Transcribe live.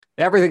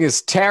Everything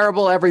is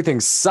terrible.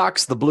 Everything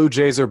sucks. The Blue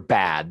Jays are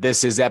bad.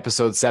 This is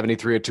episode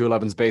 73 of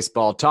 211's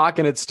Baseball Talk,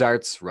 and it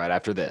starts right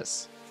after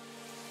this.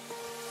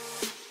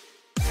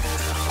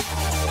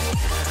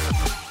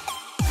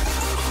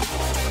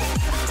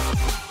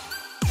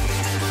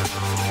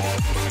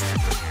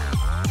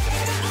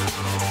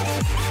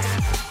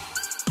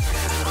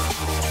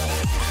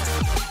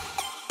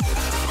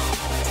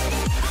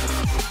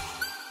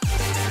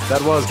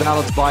 That was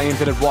Balanced by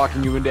Infinite,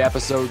 walking you into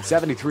episode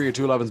 73 of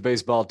 211's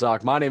Baseball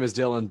Talk. My name is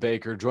Dylan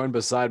Baker. Joined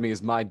beside me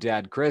is my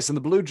dad, Chris, and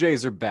the Blue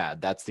Jays are bad.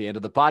 That's the end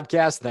of the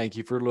podcast. Thank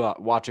you for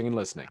watching and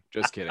listening.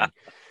 Just kidding.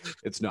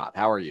 It's not.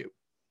 How are you?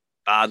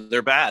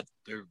 They're bad.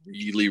 They're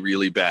really,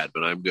 really bad,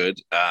 but I'm good.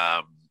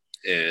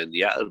 And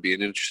yeah, it'll be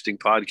an interesting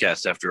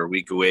podcast. After a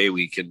week away,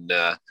 we can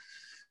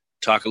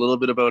talk a little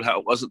bit about how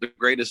it wasn't the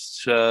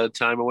greatest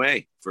time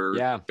away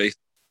for based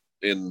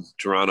in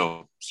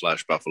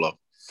Toronto/Buffalo.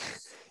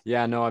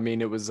 Yeah, no, I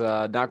mean, it was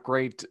not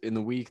great in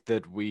the week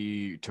that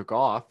we took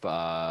off.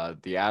 The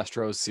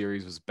Astros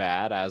series was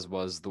bad, as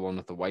was the one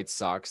with the White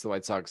Sox. The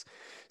White Sox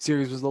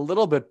series was a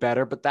little bit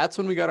better, but that's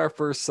when we got our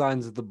first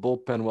signs that the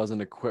bullpen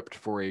wasn't equipped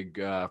for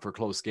for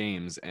close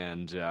games.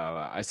 And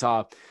I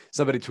saw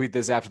somebody tweet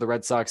this after the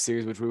Red Sox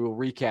series, which we will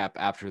recap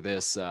after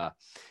this,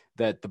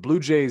 that the Blue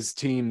Jays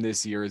team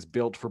this year is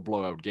built for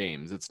blowout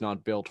games. It's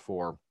not built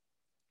for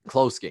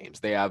close games.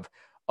 They have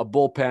a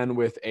bullpen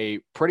with a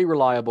pretty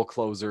reliable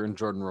closer in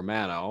Jordan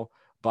Romano,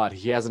 but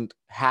he hasn't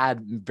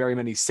had very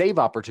many save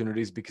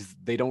opportunities because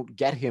they don't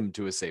get him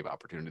to a save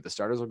opportunity. The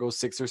starters will go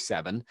 6 or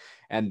 7,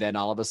 and then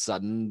all of a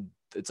sudden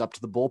it's up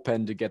to the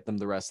bullpen to get them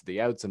the rest of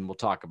the outs, and we'll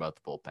talk about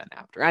the bullpen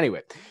after.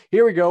 Anyway,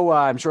 here we go.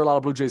 I'm sure a lot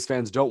of Blue Jays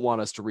fans don't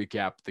want us to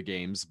recap the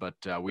games, but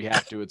we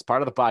have to. It's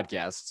part of the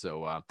podcast,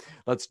 so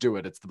let's do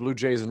it. It's the Blue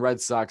Jays and Red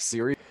Sox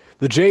series.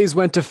 The Jays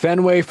went to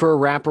Fenway for a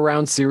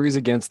wraparound series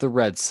against the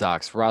Red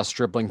Sox. Ross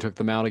Stripling took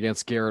them out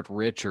against Garrett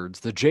Richards.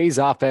 The Jays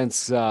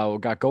offense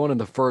got going in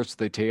the first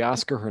with a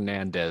Teoscar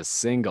Hernandez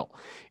single.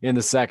 In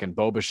the second,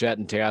 Bo Bichette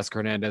and Teoscar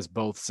Hernandez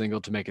both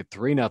singled to make it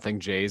 3-0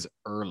 Jays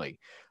early.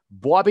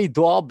 Bobby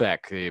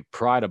Dahlbeck, the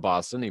pride of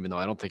Boston, even though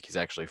I don't think he's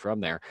actually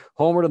from there,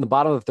 homered in the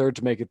bottom of the third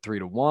to make it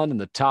 3-1. In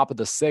the top of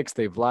the sixth,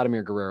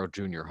 Vladimir Guerrero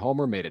Jr.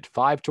 homer made it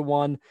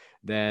 5-1.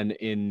 Then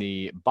in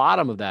the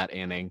bottom of that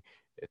inning,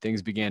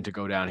 things began to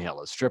go downhill.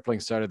 As Stripling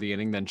started the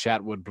inning, then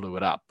Chatwood blew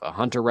it up. A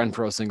Hunter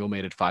Renfroe single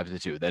made it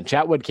 5-2. Then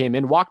Chatwood came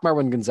in, walked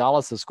Marwin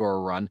Gonzalez to score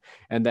a run,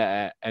 and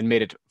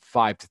made it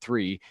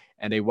 5-3.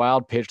 And a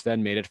wild pitch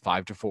then made it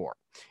 5-4.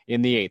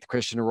 In the eighth,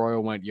 Christian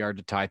Arroyo went yard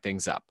to tie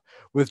things up.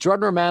 With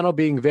Jordan Romano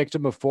being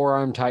victim of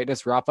forearm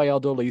tightness,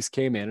 Rafael Dolis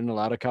came in and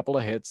allowed a couple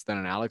of hits. Then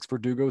an Alex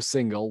Verdugo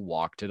single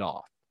walked it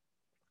off.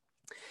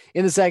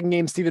 In the second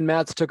game, Steven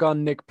Matz took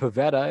on Nick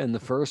Pivetta. In the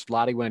first,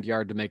 Vladdy went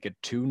yard to make it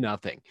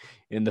 2-0.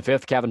 In the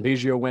fifth, Kevin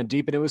Biggio went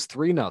deep and it was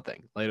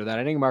 3-0. Later that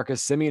inning,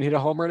 Marcus Semien hit a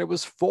homer and it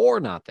was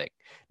 4-0.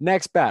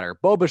 Next batter,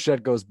 Bo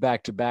Bichette goes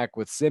back-to-back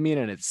with Semien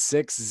and it's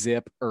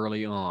 6-zip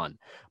early on.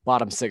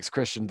 Bottom six,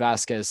 Christian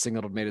Vasquez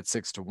singled and made it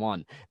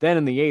 6-1. Then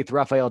in the eighth,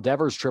 Rafael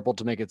Devers tripled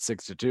to make it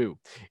 6-2.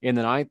 In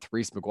the ninth,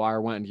 Reese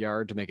McGuire went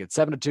yard to make it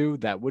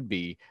 7-2. That would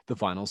be the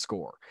final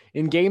score.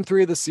 In game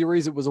 3 of the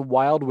series, it was a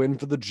wild win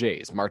for the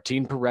Jays.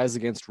 Martin Perez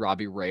against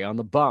Robbie Ray on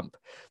the bump.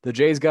 The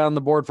Jays got on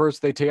the board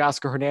first. They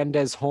Teoscar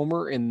Hernandez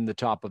homer in the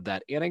top of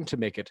that inning to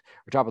make it,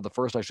 or top of the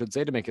first, I should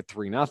say, to make it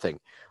 3-0.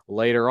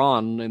 Later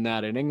on in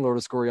that inning,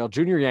 Lourdes Gurriel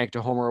Jr. yanked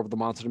a homer over the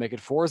monster to make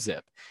it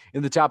 4-zip.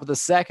 In the top of the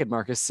second,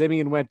 Marcus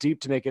Semien went deep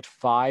to make it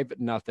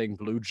 5-0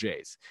 Blue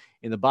Jays.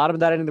 In the bottom of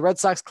that inning, the Red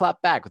Sox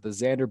clapped back with a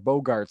Xander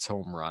Bogaerts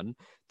home run.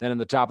 Then in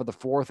the top of the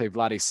fourth, a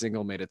Vladdy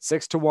single made it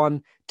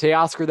 6-1.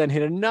 Teoscar then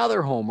hit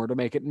another homer to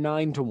make it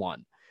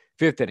 9-1.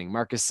 Fifth inning,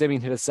 Marcus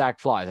Semien hit a sac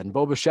fly. Then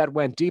Bo Bichette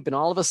went deep, and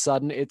all of a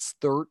sudden, it's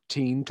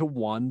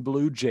 13-1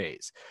 Blue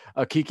Jays.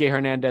 A Kike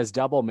Hernandez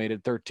double made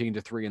it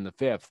 13-3 in the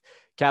fifth.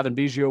 Kevin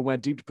Biggio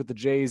went deep to put the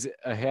Jays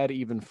ahead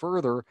even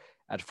further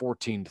at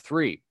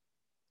 14-3.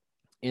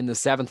 In the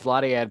seventh,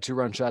 Vladdy had a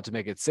 2-run shot to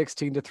make it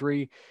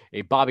 16-3.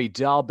 A Bobby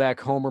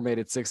Dahlbeck homer made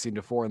it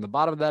 16-4 in the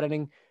bottom of that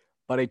inning.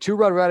 But a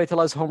 2-run Rowdy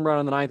Tellez home run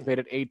in the ninth made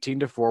it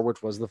 18-4,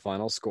 which was the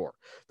final score.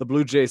 The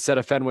Blue Jays set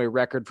a Fenway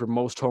record for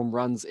most home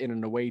runs in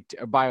an away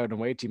by an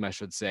away team, I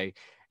should say.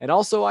 And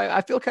also,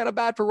 I feel kind of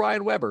bad for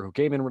Ryan Weber, who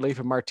came in relief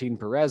of Martin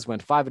Perez,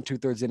 went 5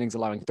 2/3 innings,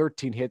 allowing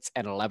 13 hits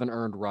and 11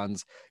 earned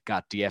runs,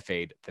 got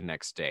DFA'd the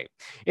next day.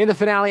 In the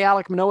finale,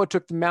 Alek Manoah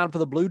took the mound for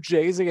the Blue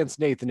Jays against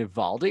Nathan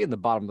Eovaldi. In the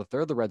bottom of the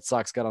third, the Red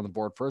Sox got on the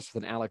board first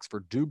with an Alex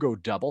Verdugo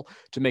double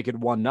to make it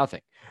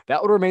 1-0.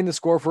 That would remain the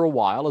score for a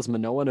while as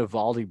Manoah and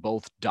Eovaldi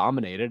both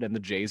dominated, and the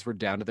Jays were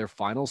down to their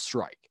final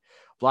strike.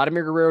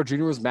 Vladimir Guerrero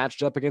Jr. was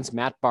matched up against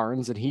Matt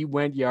Barnes, and he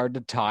went yard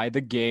to tie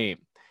the game.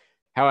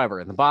 However,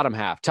 in the bottom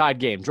half, tied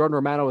game, Jordan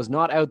Romano was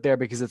not out there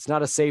because it's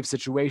not a safe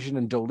situation,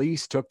 and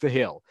Dolis took the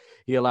hill.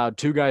 He allowed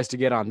 2 guys to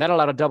get on. That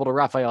allowed a double to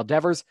Rafael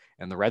Devers,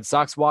 and the Red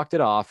Sox walked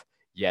it off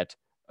yet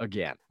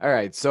again. All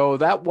right, so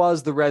that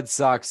was the Red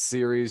Sox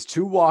series.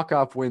 2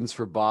 walk-off wins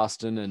for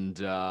Boston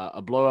and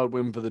a blowout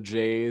win for the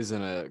Jays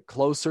and a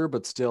closer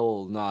but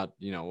still not,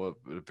 a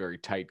very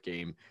tight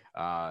game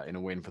in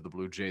a win for the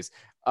Blue Jays.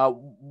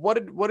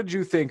 What did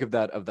you think of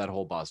that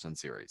whole Boston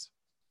series?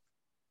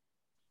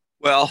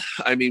 Well,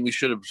 I mean,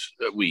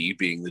 we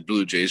being the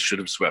Blue Jays, should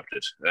have swept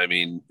it. I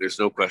mean, there's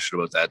no question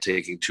about that.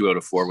 Taking 2 out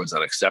of 4 was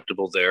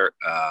unacceptable there.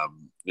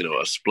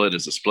 A split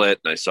is a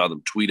split. And I saw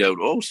them tweet out,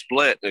 "Oh,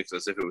 split,"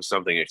 as if it was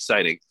something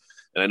exciting.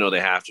 And I know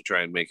they have to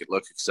try and make it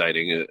look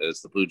exciting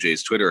as the Blue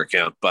Jays Twitter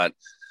account. But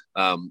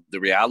the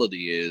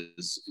reality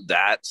is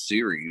that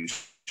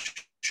series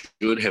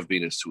should have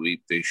been a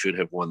sweep. They should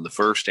have won the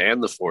first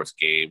and the fourth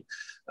game.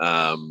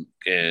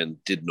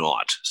 And did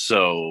not.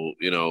 So,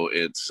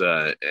 it's,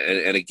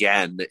 and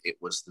again, it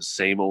was the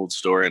same old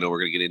story. I know we're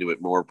going to get into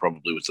it more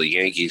probably with the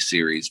Yankees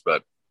series,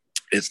 but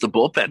it's the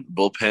bullpen.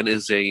 Bullpen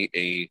is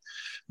a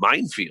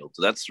minefield.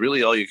 That's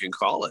really all you can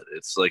call it.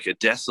 It's like a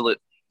desolate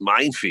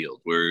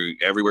minefield where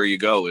everywhere you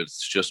go,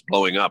 it's just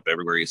blowing up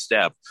everywhere you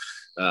step.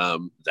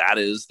 That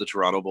is the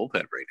Toronto bullpen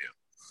right now.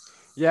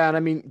 Yeah, and I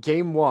mean,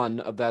 game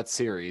 1 of that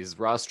series,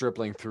 Ross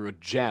Stripling threw a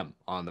gem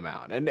on the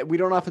mound. And we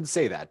don't often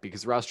say that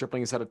because Ross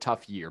Stripling has had a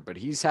tough year, but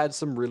he's had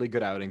some really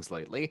good outings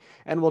lately.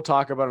 And we'll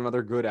talk about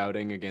another good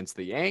outing against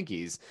the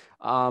Yankees.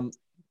 I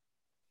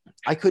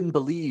couldn't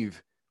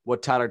believe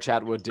what Tyler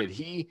Chatwood did.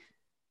 He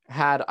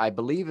had, I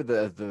believe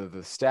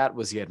the stat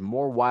was he had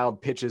more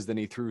wild pitches than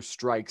he threw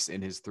strikes in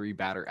his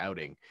 3-batter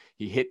outing.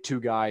 He hit 2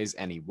 guys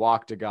and he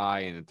walked a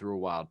guy and threw a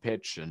wild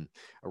pitch and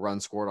a run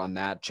scored on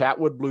that.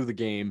 Chatwood blew the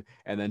game,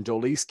 and then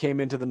Dolis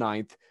came into the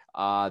 9th.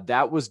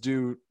 That was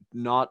due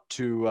not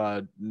due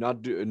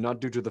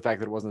to the fact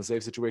that it wasn't a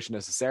safe situation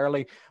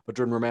necessarily, but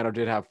Jordan Romano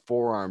did have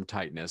forearm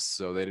tightness,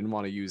 so they didn't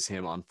want to use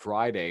him on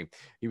Friday.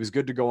 He was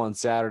good to go on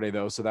Saturday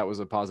though, so that was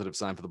a positive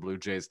sign for the Blue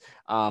Jays.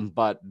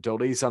 But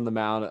Dolis on the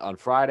mound on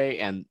Friday,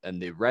 and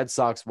the Red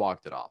Sox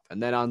walked it off.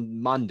 And then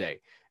on Monday,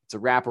 it's a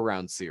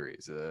wraparound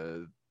series.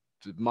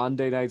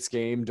 Monday night's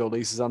game,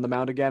 Dolis is on the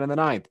mound again in the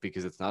 9th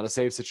because it's not a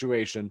safe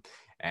situation,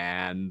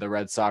 and the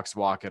Red Sox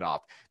walk it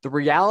off. The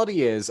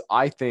reality is,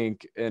 I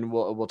think, and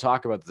we'll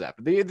talk about this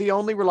after, the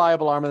only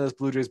reliable arm in this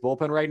Blue Jays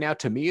bullpen right now,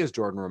 to me, is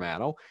Jordan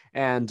Romano.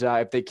 And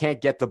if they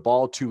can't get the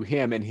ball to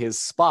him in his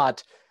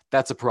spot,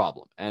 that's a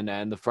problem.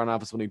 And the front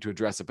office will need to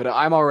address it. But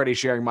I'm already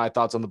sharing my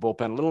thoughts on the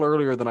bullpen a little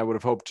earlier than I would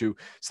have hoped to.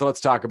 So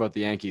let's talk about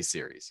the Yankees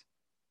series.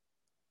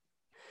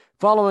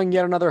 Following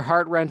yet another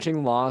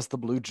heart-wrenching loss, the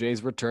Blue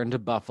Jays returned to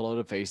Buffalo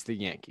to face the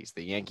Yankees.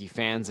 The Yankee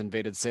fans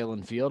invaded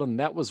Salem Field, and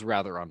that was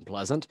rather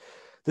unpleasant.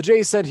 The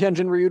Jays sent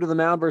Hyunjin Ryu to the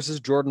mound versus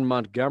Jordan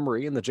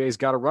Montgomery, and the Jays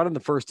got a run in the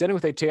first inning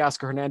with a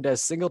Teoscar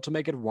Hernandez single to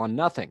make it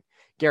 1-0.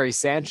 Gary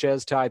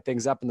Sanchez tied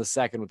things up in the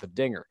second with a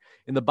dinger.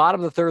 In the bottom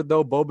of the third,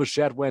 though, Bo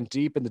Bichette went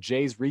deep, and the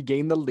Jays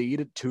regained the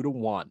lead at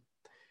 2-1.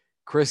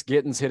 Chris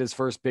Gittens hit his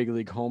first big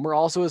league homer,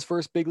 also his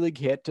first big league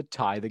hit to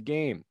tie the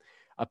game.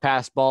 A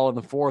pass ball in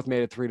the fourth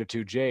made it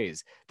 3-2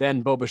 Jays.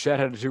 Then Bo Bichette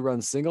had a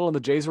 2-run single, and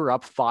the Jays were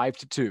up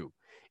 5-2.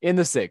 In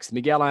the sixth,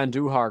 Miguel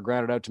Andujar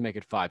grounded out to make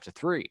it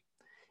 5-3.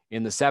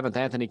 In the seventh,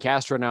 Anthony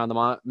Castro now on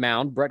the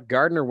mound. Brett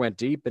Gardner went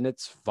deep, and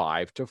it's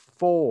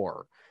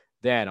 5-4.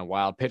 Then a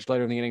wild pitch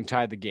later in the inning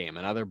tied the game,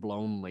 another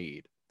blown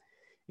lead.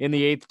 In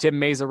the eighth, Tim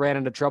Meza ran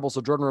into trouble,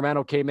 so Jordan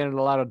Romano came in and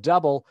allowed a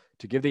double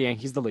to give the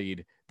Yankees the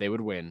lead. They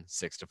would win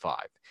 6-5.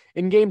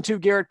 In game two,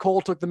 Garrett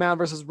Cole took the mound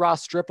versus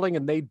Ross Stripling,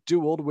 and they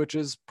dueled, which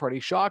is pretty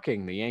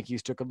shocking. The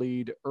Yankees took a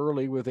lead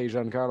early with a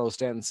Giancarlo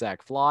Stanton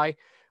sac fly.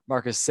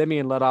 Marcus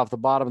Semien led off the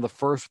bottom of the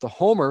first with a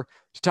homer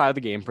to tie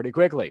the game pretty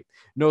quickly.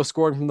 No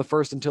scoring from the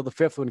first until the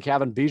fifth when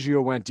Cavan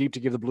Biggio went deep to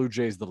give the Blue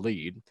Jays the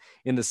lead.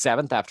 In the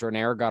seventh, after an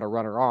error got a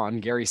runner on,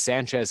 Gary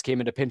Sanchez came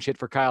into pinch hit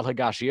for Kyle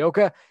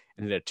Higashioka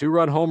and hit a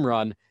 2-run home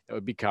run that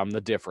would become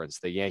the difference.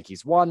 The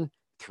Yankees won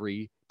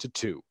 3-2.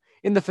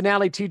 In the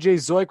finale, TJ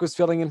Zoik was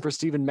filling in for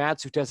Steven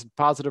Matz, who tested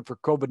positive for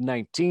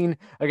COVID-19,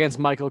 against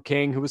Michael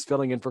King, who was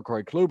filling in for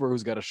Corey Kluber,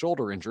 who's got a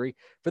shoulder injury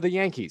for the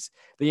Yankees.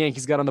 The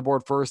Yankees got on the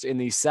board first in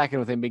the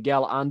second with a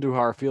Miguel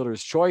Andujar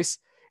fielder's choice.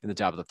 In the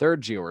top of the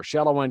third, Gio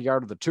Urshela went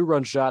yard with a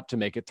 2-run shot to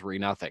make it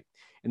 3-0.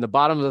 In the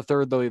bottom of the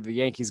third, though, the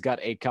Yankees got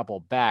a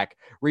couple back.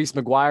 Reese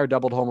McGuire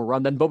doubled home a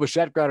run, then Bo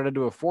Bichette grounded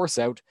into a force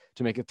out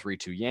to make it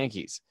 3-2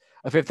 Yankees.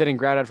 A fifth inning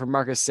ground out from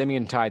Marcus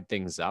Semien tied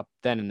things up.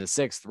 Then in the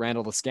sixth,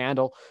 Randall the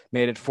Scandal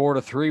made it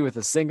 4-3 with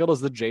a single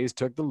as the Jays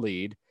took the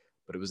lead,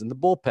 but it was in the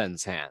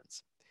bullpen's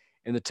hands.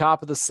 In the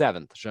top of the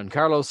seventh,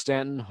 Giancarlo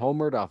Stanton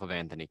homered off of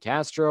Anthony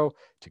Castro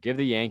to give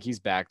the Yankees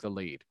back the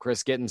lead.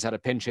 Chris Gittens had a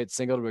pinch hit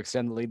single to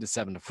extend the lead to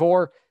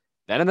 7-4.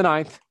 Then in the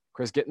ninth,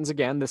 Chris Gittens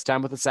again, this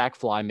time with a sac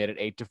fly, made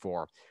it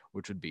 8-4,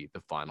 which would be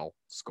the final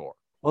score.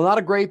 Well, not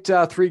a great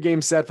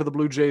 3-game set for the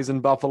Blue Jays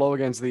in Buffalo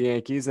against the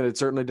Yankees, and it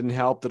certainly didn't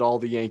help that all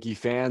the Yankee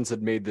fans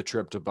had made the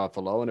trip to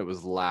Buffalo, and it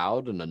was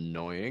loud and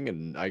annoying,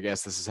 and I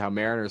guess this is how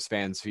Mariners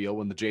fans feel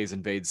when the Jays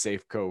invade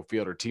Safeco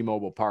Field or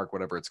T-Mobile Park,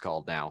 whatever it's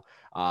called now.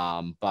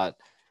 But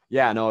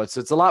yeah, no, it's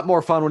a lot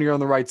more fun when you're on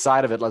the right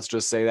side of it, let's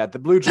just say that. The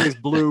Blue Jays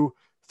blew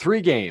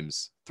 3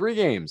 games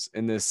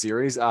in this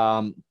series.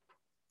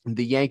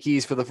 The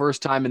Yankees, for the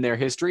first time in their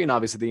history, and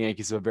obviously the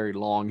Yankees have a very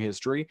long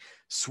history,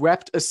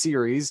 swept a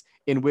series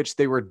in which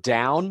they were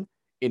down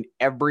in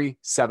every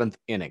seventh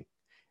inning.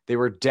 They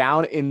were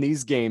down in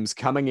these games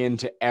coming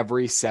into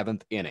every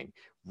seventh inning.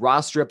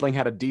 Ross Stripling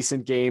had a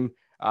decent game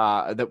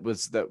that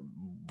was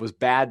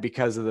bad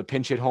because of the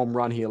pinch hit home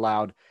run he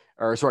allowed,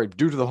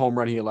 due to the home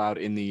run he allowed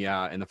in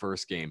the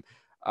first game.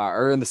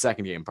 Or in the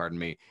second game, pardon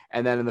me.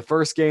 And then in the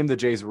first game, the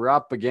Jays were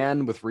up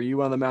again with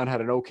Ryu on the mound,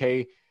 had an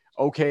okay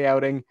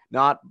outing,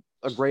 not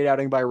a great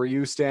outing by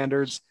Ryu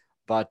standards,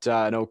 but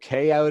an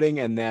okay outing.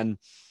 And then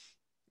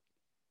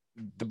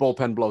the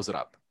bullpen blows it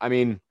up. I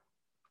mean,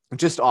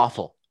 just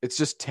awful. It's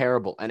just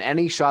terrible. And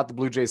any shot the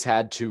Blue Jays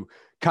had to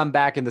come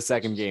back in the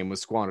second game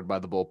was squandered by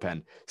the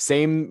bullpen.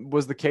 Same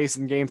was the case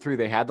in game 3.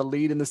 They had the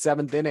lead in the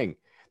 7th inning.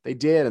 They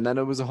did. And then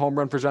it was a home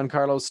run for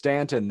Giancarlo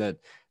Stanton that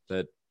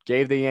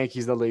gave the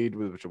Yankees the lead,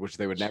 which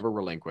they would never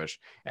relinquish.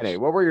 Anyway,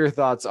 what were your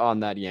thoughts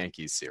on that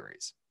Yankees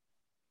series?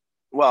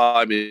 Well,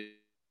 I mean,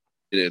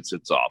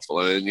 it's awful.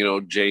 And, you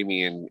know,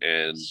 Jamie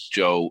and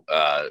Joe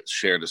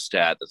shared a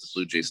stat that the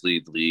Blue Jays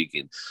lead the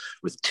league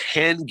with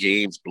 10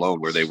 games blown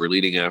where they were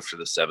leading after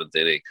the 7th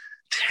inning.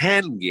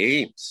 10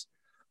 games.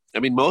 I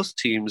mean, most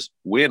teams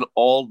win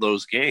all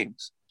those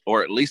games,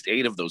 or at least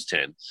 8 of those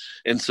 10.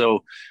 And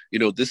so, you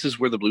know, this is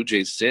where the Blue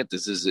Jays sit.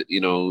 This is, you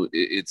know,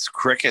 it's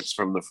crickets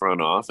from the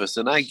front office.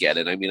 And I get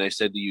it. I mean, I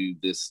said to you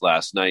this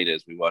last night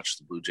as we watched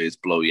the Blue Jays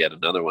blow yet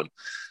another one.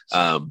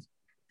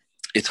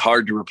 It's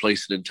hard to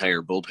replace an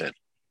entire bullpen.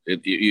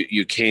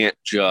 You can't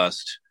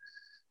just,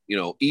 you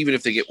know, even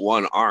if they get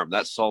one arm,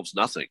 that solves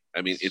nothing.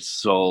 I mean, it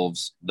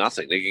solves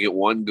nothing. They can get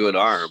one good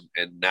arm,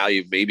 and now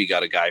you've maybe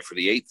got a guy for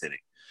the 8th inning.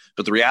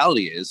 But the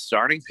reality is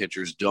starting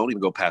pitchers don't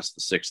even go past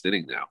the 6th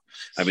inning now.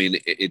 I mean,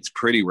 it's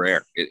pretty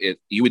rare.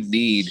 You would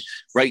need,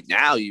 right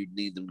now, you'd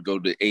need them to go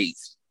to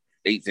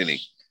 8th inning,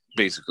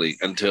 basically,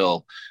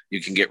 until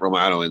you can get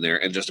Romano in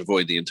there and just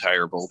avoid the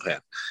entire bullpen.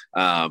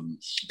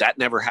 That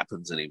never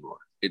happens anymore.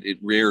 It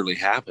rarely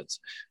happens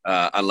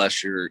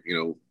unless you're,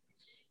 you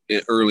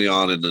know, early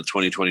on in the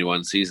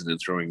 2021 season and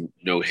throwing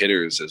no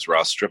hitters as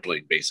Ross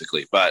Stripling,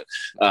 basically. But,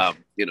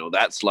 you know,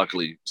 that's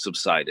luckily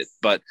subsided.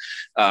 But,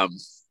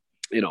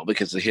 you know,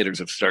 because the hitters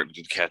have started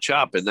to catch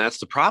up. And that's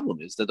the problem,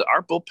 is that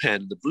our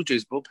bullpen, the Blue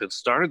Jays bullpen,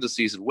 started the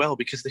season well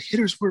because the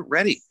hitters weren't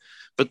ready.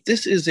 But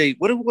this is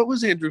what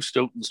was Andrew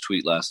Stoughton's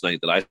tweet last night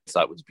that I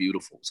thought was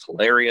beautiful? It was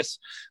hilarious.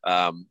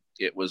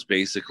 It was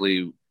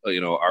basically,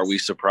 you know, are we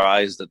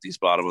surprised that these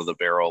bottom of the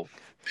barrel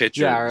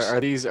pitchers?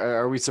 Yeah,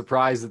 are we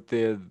surprised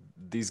that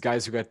these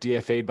guys who got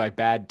DFA'd by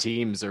bad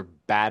teams are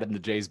bad in the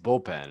Jays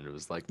bullpen? And it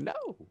was like, no,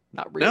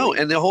 not really. No,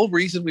 and the whole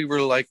reason we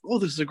were like, oh,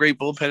 this is a great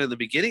bullpen in the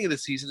beginning of the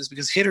season is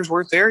because hitters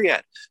weren't there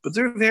yet, but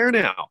they're there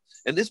now,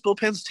 and this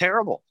bullpen's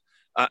terrible.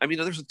 I mean,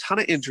 there's a ton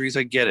of injuries.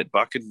 I get it.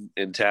 Buck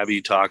and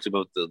Tabby talked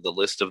about the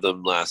list of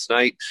them last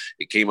night.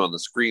 It came on the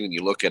screen, and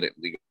you look at it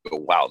and you go,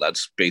 wow,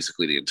 that's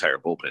basically the entire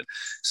bullpen.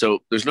 So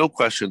there's no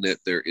question that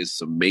there is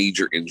some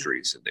major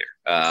injuries in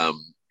there.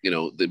 You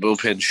know, the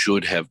bullpen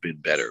should have been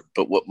better.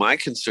 But what my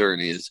concern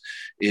is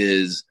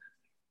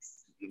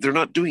they're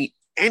not doing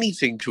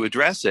anything to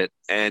address it.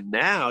 And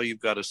now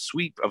you've got a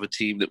sweep of a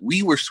team that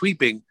we were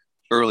sweeping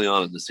early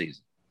on in the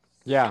season.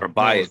 Yeah. Or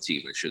by a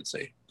team, I should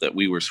say, that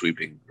we were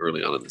sweeping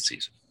early on in the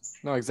season.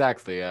 No,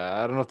 exactly.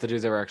 I don't know if the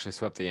Jays ever actually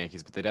swept the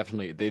Yankees, but they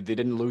definitely they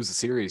didn't lose a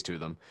series to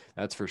them.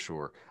 That's for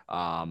sure.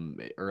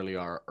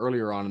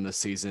 Earlier on in the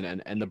season,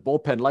 and the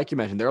bullpen, like you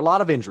mentioned, there are a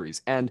lot of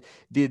injuries, and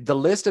the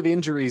list of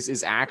injuries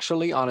is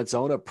actually on its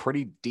own a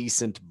pretty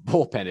decent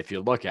bullpen if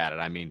you look at it.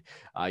 I mean,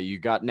 you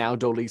got now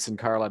Dolis and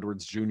Carl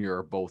Edwards Jr.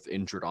 are both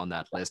injured on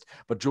that list,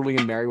 but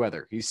Julian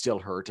Merriweather, he's still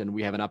hurt, and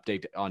we have an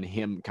update on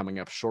him coming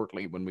up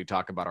shortly when we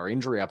talk about our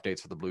injury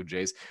updates for the Blue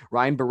Jays.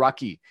 Ryan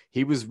Borucki,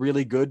 he was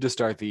really good to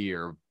start the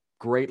year.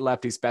 Great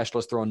lefty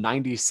specialist, throwing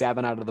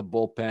 97 out of the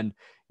bullpen.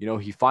 You know,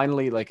 he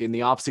finally, like in the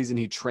offseason,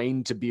 he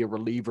trained to be a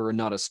reliever and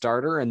not a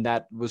starter, and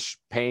that was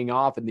paying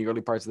off in the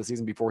early parts of the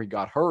season before he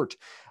got hurt.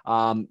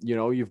 You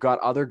know, you've got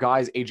other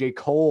guys, AJ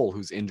Cole,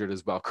 who's injured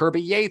as well,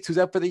 Kirby Yates, who's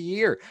out for the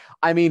year.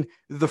 I mean,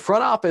 the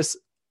front office,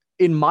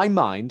 in my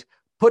mind,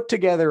 put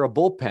together a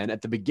bullpen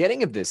at the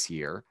beginning of this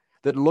year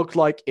that looked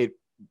like it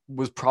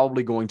was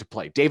probably going to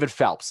play. David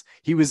Phelps,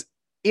 he was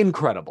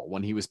incredible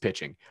when he was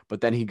pitching, but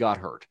then he got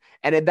hurt.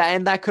 And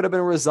that could have been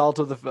a result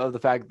of the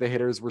fact that the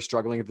hitters were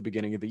struggling at the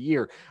beginning of the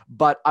year.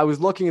 But I was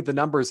looking at the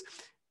numbers.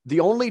 The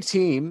only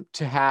team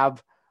to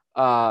have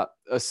a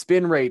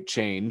spin rate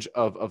change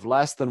of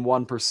less than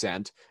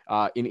 1%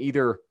 in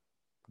either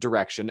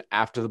direction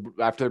after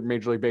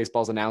Major League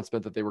Baseball's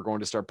announcement that they were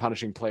going to start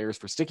punishing players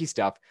for sticky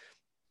stuff,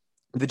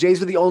 the Jays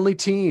were the only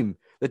team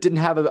that didn't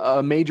have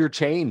a major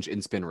change in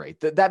spin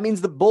rate. That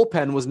means the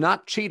bullpen was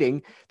not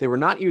cheating. They were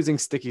not using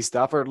sticky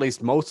stuff, or at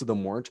least most of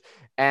them weren't.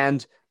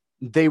 And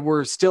they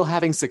were still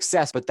having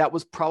success, but that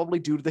was probably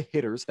due to the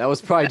hitters. That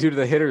was probably due to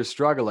the hitters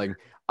struggling.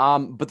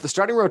 But the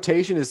starting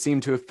rotation has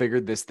seemed to have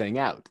figured this thing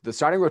out. The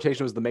starting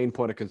rotation was the main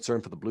point of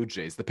concern for the Blue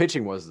Jays. The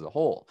pitching was as a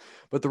whole,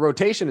 but the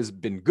rotation has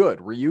been good.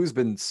 Ryu's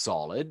been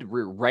solid.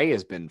 Ray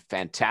has been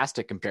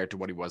fantastic compared to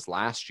what he was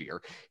last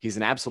year. He's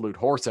an absolute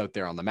horse out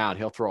there on the mound.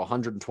 He'll throw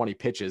 120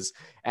 pitches,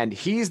 and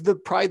he's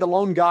probably the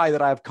lone guy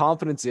that I have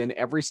confidence in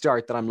every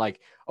start that I'm like,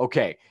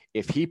 okay,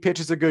 if he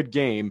pitches a good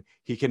game,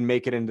 he can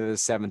make it into the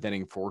 7th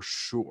inning for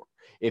sure.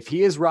 If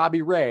he is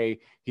Robbie Ray,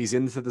 he's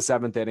into the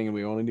 7th inning and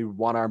we only need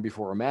one arm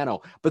before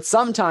Romano. But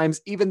sometimes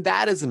even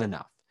that isn't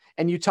enough.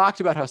 And you talked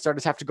about how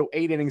starters have to go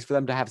 8 innings for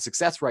them to have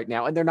success right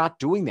now. And they're not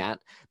doing that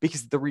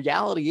because the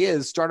reality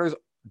is starters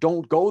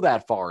don't go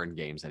that far in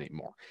games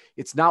anymore.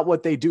 It's not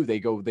what they do. They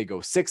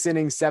go 6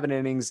 innings, 7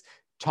 innings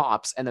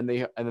tops, and then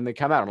they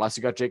come out, unless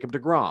you got Jacob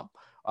deGrom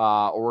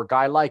or a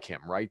guy like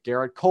him, right?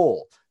 Garrett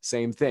Cole,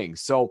 same thing.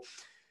 So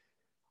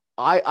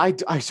I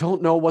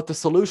don't know what the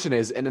solution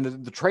is. And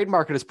the trade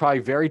market is probably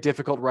very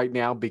difficult right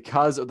now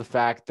because of the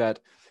fact that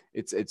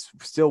it's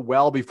still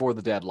well before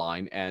the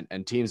deadline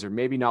and teams are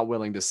maybe not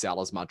willing to sell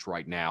as much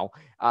right now.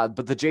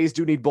 But the Jays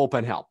do need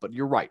bullpen help. But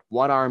you're right.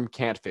 One arm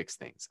can't fix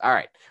things. All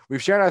right.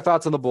 We've shared our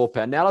thoughts on the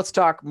bullpen. Now let's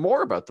talk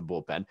more about the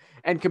bullpen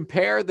and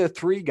compare the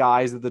 3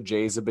 guys that the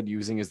Jays have been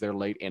using as their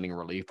late inning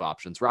relief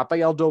options.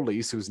 Rafael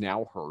Dolis, who's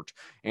now hurt,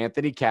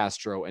 Anthony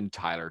Castro, and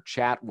Tyler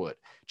Chatwood.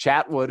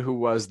 Chatwood, who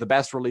was the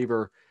best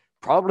reliever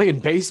probably in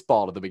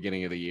baseball at the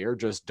beginning of the year,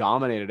 just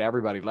dominated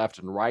everybody left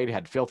and right,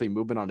 had filthy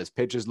movement on his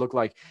pitches, looked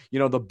like,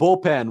 the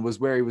bullpen was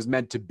where he was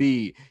meant to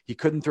be. He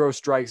couldn't throw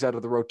strikes out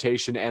of the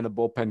rotation and the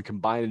bullpen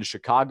combined in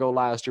Chicago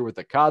last year with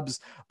the Cubs,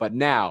 but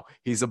now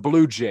he's a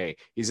Blue Jay.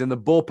 He's in the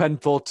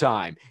bullpen full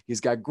time. He's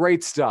got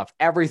great stuff.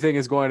 Everything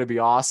is going to be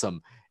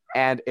awesome,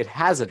 and it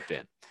hasn't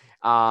been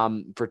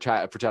for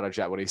Tyler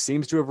Chatwood. He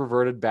seems to have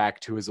reverted back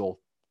to his old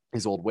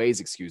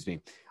ways,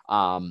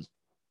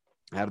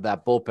 out of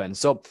that bullpen.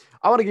 So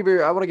I want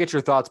to get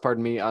your thoughts,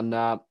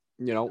 on,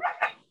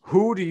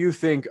 who do you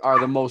think are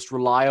the most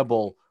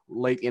reliable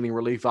late inning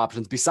relief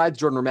options besides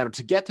Jordan Romano?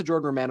 To get to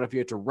Jordan Romano, if you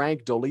had to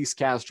rank Dolis,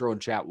 Castro,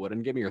 and Chatwood,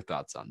 and give me your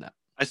thoughts on that.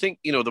 I think,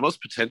 the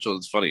most potential,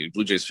 it's funny,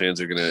 Blue Jays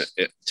fans are going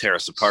to tear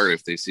us apart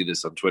if they see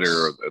this on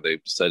Twitter or they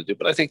decide to,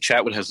 but I think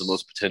Chatwood has the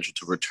most potential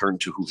to return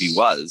to who he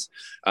was.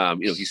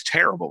 He's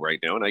terrible right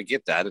now, and I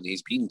get that, and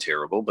he's been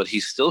terrible, but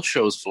he still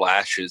shows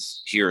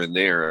flashes here and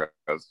there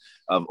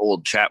of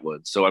old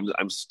Chatwood. So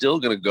I'm still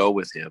going to go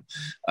with him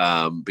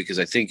because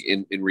I think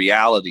in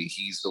reality,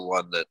 he's the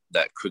one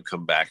that could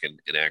come back and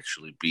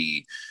actually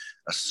be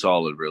a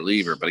solid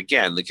reliever. But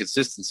again, the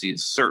consistency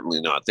is certainly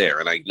not there.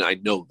 And I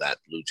know that,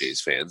 Blue Jays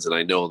fans, and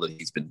I know that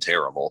he's been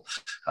terrible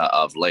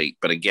of late.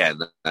 But again,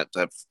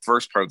 that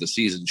first part of the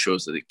season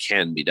shows that it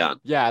can be done.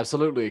 Yeah,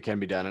 absolutely. It can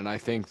be done. And I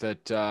think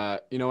that,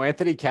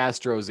 Anthony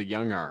Castro is a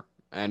young arm.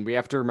 And we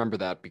have to remember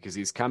that because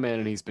he's come in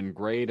and he's been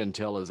great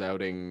until his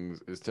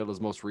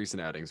most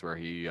recent outings where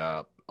he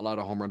allowed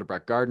a home run to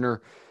Brett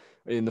Gardner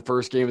in the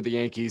first game of the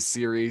Yankees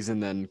series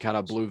and then kind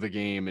of blew the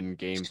game in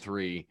game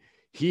 3.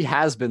 He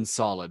has been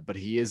solid, but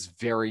he is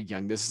very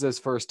young. This is his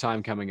first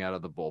time coming out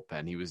of the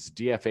bullpen. He was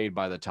DFA'd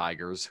by the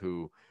Tigers,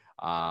 who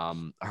are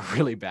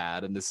really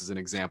bad. And this is an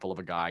example of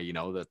a guy,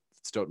 that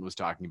Stoughton was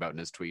talking about in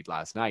his tweet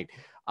last night.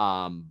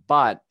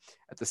 But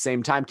at the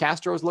same time,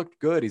 Castro's looked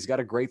good. He's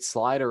got a great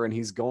slider, and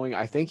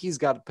I think he's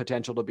got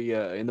potential to be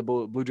in the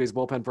Blue Jays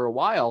bullpen for a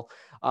while.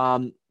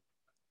 The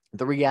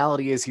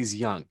reality is he's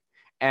young.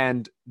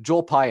 And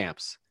Joel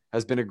Payamps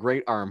has been a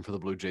great arm for the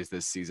Blue Jays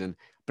this season,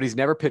 but he's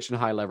never pitched in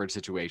high leverage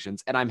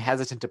situations. And I'm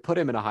hesitant to put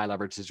him in a high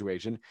leverage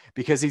situation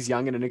because he's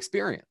young and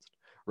inexperienced,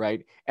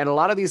 right? And a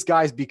lot of these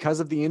guys, because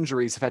of the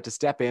injuries, have had to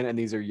step in, and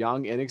these are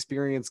young,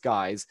 inexperienced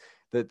guys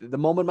that the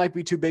moment might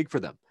be too big for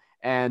them.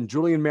 And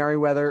Julian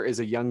Merryweather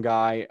is a young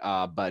guy,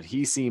 but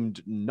he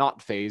seemed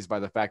not fazed by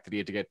the fact that he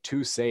had to get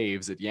 2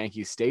 saves at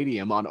Yankee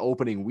Stadium on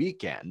opening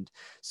weekend.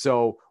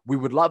 So we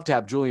would love to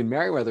have Julian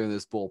Merryweather in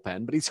this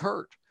bullpen, but he's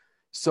hurt.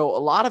 So a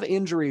lot of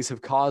injuries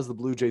have caused the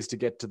Blue Jays to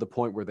get to the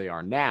point where they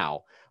are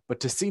now, but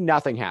to see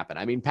nothing happen.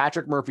 I mean,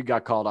 Patrick Murphy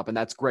got called up, and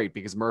that's great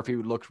because Murphy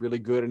looked really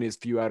good in his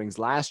few outings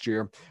last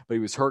year, but he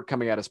was hurt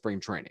coming out of spring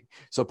training.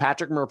 So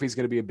Patrick Murphy's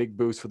going to be a big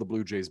boost for the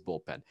Blue Jays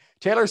bullpen.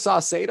 Taylor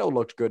Saucedo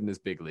looked good in his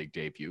big league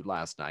debut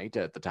last night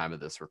at the time of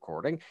this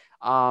recording,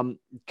 coming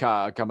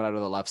out of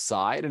the left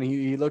side, and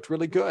he looked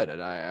really good.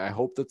 And I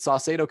hope that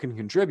Saucedo can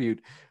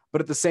contribute. But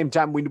at the same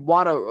time, we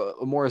want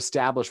a more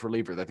established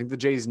reliever. I think the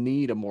Jays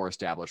need a more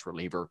established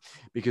reliever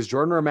because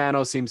Jordan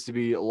Romano seems to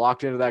be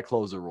locked into that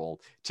closer role.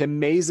 Tim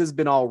Mays has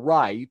been all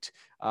right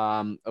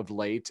of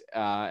late,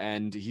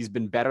 and he's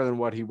been better than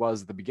what he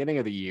was at the beginning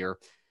of the year.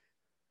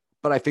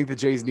 But I think the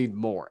Jays need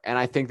more. And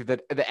I think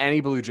that any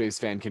Blue Jays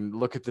fan can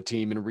look at the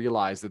team and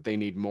realize that they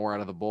need more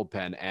out of the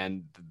bullpen,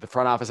 and the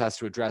front office has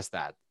to address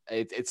that.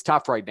 It's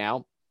tough right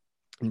now.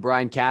 And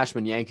Brian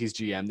Cashman, Yankees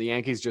GM, the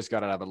Yankees just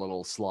got to have a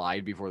little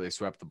slide before they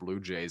swept the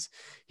Blue Jays.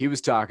 He was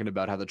talking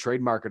about how the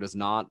trade market is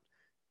not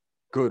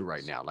good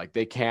right now. Like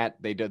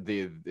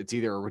it's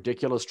either a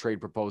ridiculous trade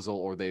proposal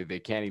or they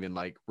can't even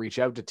reach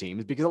out to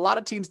teams because a lot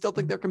of teams still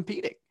think they're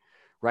competing,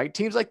 right?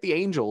 Teams like the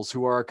Angels,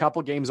 who are a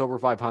couple games over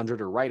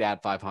 500 or right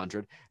at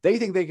 500, they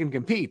think they can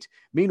compete.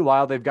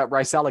 Meanwhile, they've got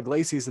Raisel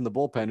Iglesias in the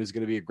bullpen, who's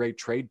going to be a great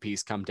trade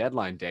piece come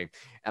deadline day.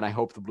 And I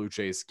hope the Blue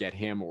Jays get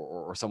him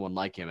or someone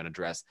like him and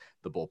address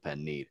the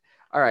bullpen need.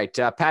 All right,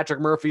 Patrick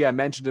Murphy, I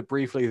mentioned it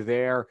briefly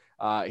there.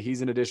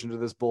 He's in addition to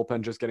this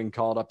bullpen just getting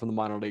called up from the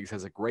minor leagues,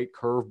 has a great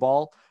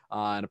curveball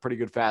and a pretty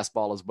good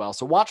fastball as well.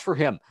 So watch for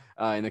him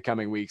in the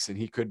coming weeks, and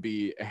he could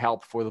be a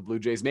help for the Blue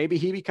Jays. Maybe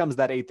he becomes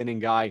that eighth inning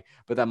guy,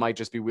 but that might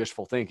just be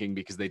wishful thinking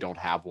because they don't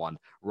have one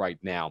right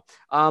now.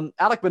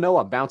 Alek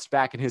Manoah bounced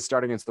back in his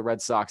start against the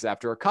Red Sox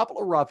after a couple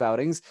of rough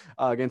outings.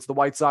 Against the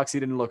White Sox, he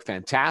didn't look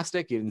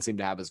fantastic. He didn't seem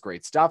to have his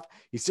great stuff.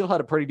 He still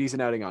had a pretty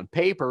decent outing on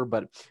paper,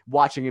 but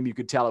watching him, you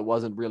could tell it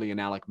wasn't really an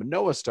Alek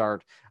Manoah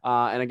start.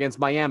 And against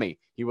Miami,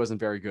 he wasn't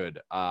very good.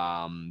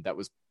 That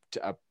was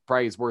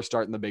probably his worst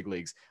start in the big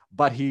leagues,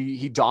 but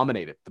he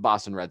dominated the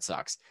Boston Red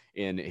Sox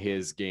in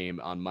his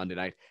game on Monday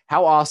night.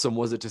 How awesome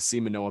was it to see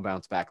Manoah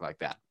bounce back like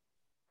that?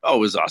 Oh, it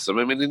was awesome.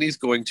 I mean, and he's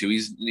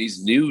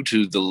new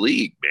to the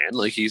league, man.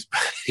 Like he's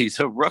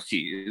a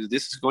rookie.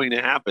 This is going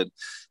to happen.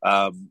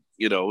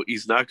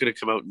 He's not going to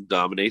come out and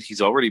dominate.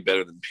 He's already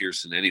better than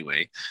Pearson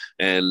anyway.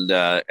 And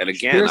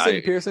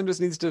again, Pearson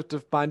just needs to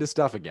find his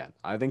stuff again.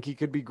 I think he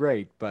could be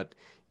great, but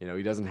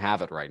he doesn't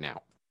have it right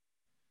now.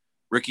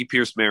 Ricky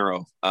Pierce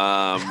Marrow.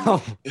 Ricky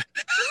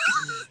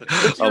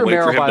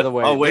Romero, by the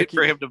way. I'll wait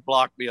for him to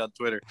block me on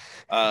Twitter.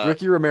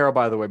 Ricky Romero,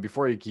 by the way,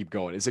 before you keep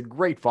going, is a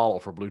great follow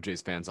for Blue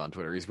Jays fans on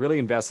Twitter. He's really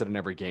invested in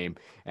every game,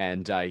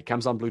 and he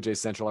comes on Blue Jays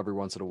Central every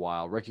once in a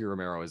while. Ricky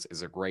Romero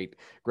is a great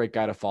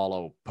guy to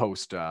follow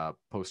post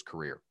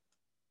career.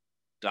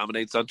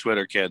 Dominates on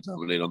Twitter, can't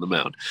dominate on the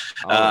mound.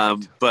 Right.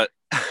 But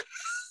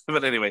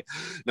anyway,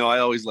 no, I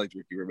always liked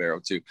Ricky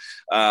Romero too.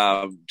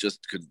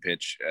 Just couldn't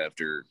pitch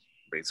after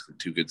basically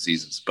 2 good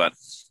seasons, but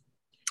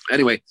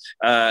anyway,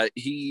 I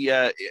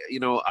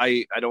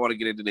don't want to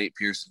get into Nate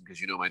Pearson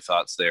because my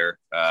thoughts there,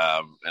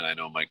 and I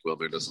know Mike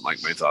Wilder doesn't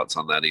like my thoughts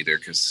on that either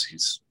because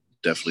he's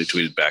definitely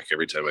tweeted back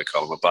every time I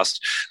call him a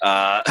bust.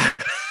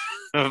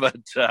 But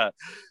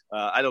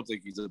I don't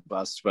think he's a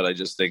bust, but I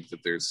just think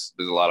that there's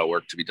a lot of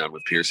work to be done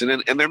with Pearson,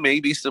 and there may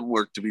be some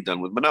work to be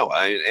done with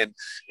Manoah.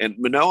 And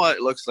Manoah,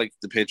 it looks like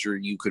the pitcher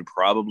you could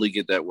probably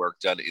get that work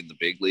done in the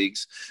big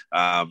leagues.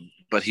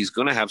 But he's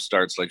going to have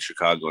starts like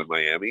Chicago and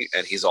Miami,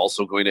 and he's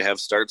also going to have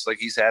starts like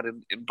he's had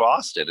in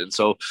Boston. And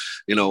so,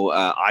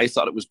 I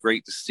thought it was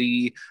great to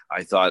see.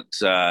 I thought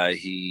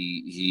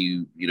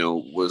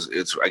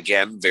it's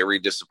again very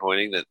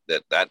disappointing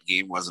that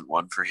game wasn't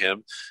won for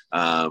him.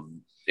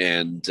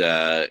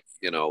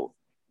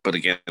 But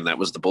again, that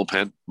was the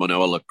bullpen.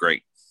 Manoah looked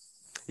great.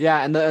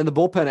 Yeah, and the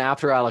bullpen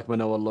after Alek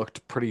Manoah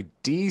looked pretty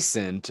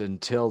decent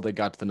until they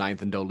got to the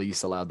ninth and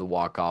Dolis allowed the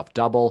walk-off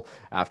double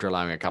after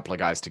allowing a couple of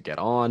guys to get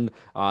on.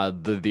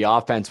 The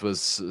offense was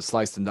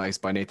sliced and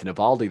diced by Nathan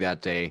Eovaldi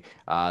that day.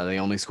 They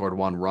only scored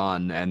 1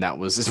 run, and that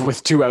was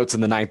with 2 outs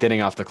in the ninth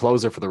inning off the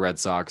closer for the Red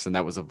Sox, and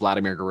that was a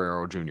Vladimir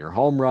Guerrero Jr.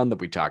 home run that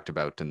we talked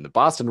about in the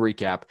Boston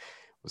recap.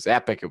 It was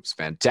epic. It was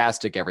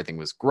fantastic. Everything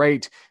was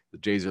great. The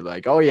Jays are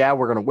like, oh, yeah,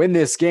 we're going to win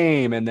this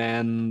game. And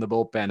then the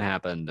bullpen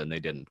happened and they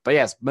didn't. But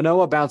yes,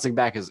 Manoah bouncing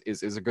back is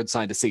a good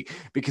sign to see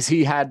because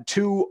he had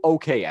 2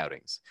 okay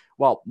outings.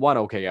 Well, 1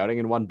 okay outing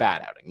and 1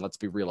 bad outing. Let's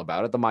be real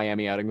about it. The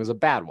Miami outing was a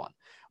bad one.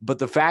 But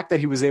the fact that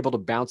he was able to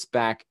bounce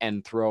back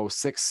and throw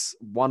 6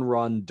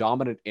 one-run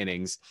dominant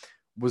innings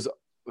was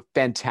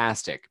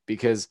fantastic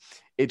because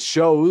it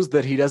shows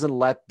that he doesn't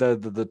let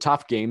the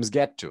tough games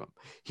get to him.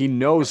 He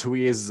knows who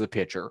he is as a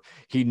pitcher.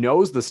 He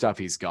knows the stuff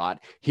he's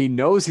got. He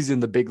knows he's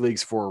in the big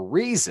leagues for a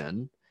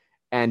reason.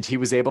 And he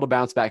was able to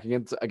bounce back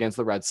against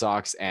the Red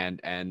Sox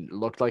and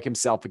looked like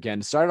himself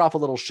again. Started off a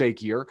little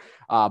shakier,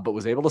 but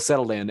was able to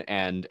settle in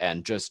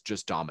and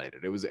just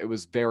dominated. It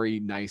was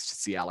very nice to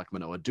see Alek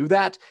Manoah do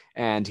that,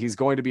 and he's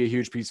going to be a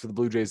huge piece for the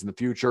Blue Jays in the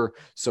future.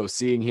 So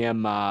seeing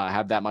him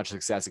have that much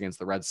success against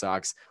the Red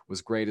Sox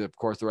was great. Of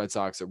course, the Red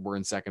Sox were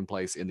in second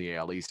place in the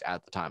AL East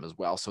at the time as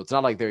well. So it's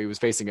not like he was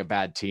facing a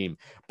bad team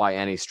by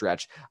any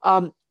stretch.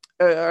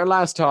 Our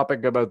last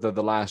topic about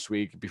the last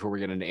week before we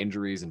get into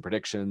injuries and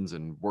predictions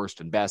and worst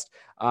and best.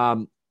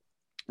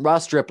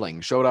 Ross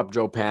Stripling showed up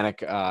Joe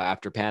Panik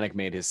after Panik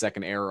made his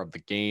second error of the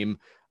game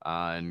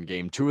in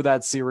game 2 of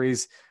that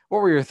series.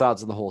 What were your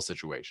thoughts on the whole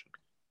situation?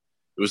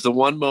 It was the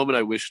one moment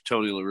I wish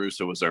Tony La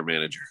Russa was our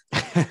manager.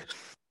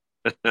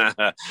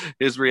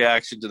 His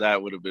reaction to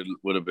that would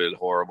have been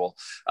horrible.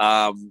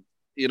 I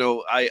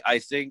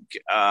think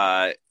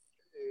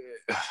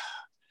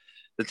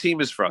the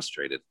team is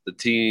frustrated.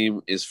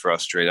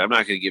 I'm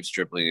not going to give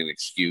Stripling an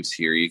excuse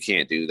here. You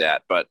can't do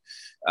that. But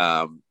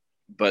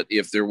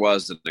if there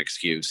was an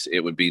excuse, it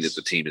would be that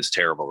the team is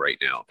terrible right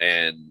now.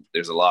 And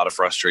there's a lot of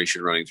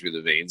frustration running through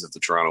the veins of the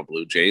Toronto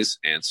Blue Jays.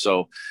 And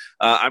so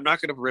I'm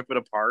not going to rip it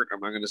apart. I'm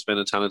not going to spend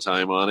a ton of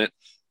time on it.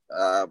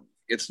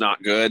 It's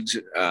not good,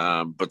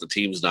 but the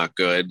team's not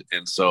good.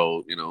 And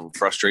so,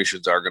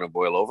 frustrations are going to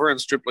boil over,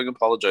 and Stripling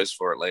apologized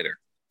for it later.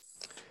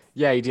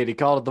 Yeah, he did. He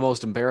called it the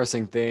most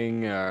embarrassing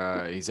thing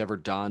he's ever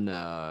done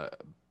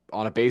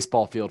on a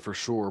baseball field for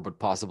sure, but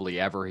possibly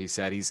ever. He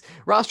said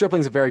Ross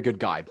Stripling's a very good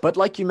guy, but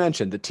like you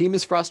mentioned, the team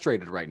is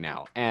frustrated right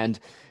now, and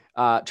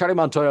Charlie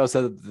Montoyo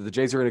said that the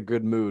Jays are in a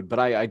good mood, but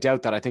I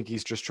doubt that. I think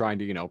he's just trying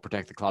to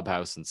protect the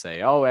clubhouse and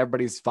say, oh,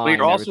 everybody's fine. Well,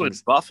 you're also in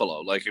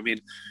Buffalo. Like, I mean,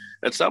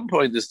 at some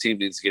point, this team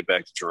needs to get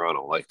back to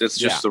Toronto. Like, that's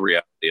just the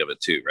reality of it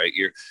too, right?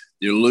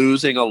 You're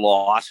losing a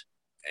lot,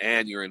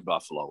 and you're in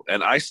Buffalo.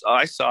 And I saw,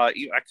 I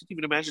couldn't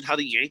even imagine how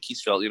the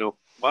Yankees felt,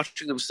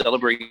 watching them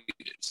celebrate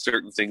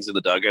certain things in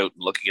the dugout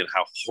and looking at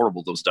how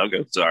horrible those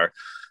dugouts are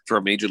for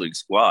a major league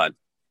squad.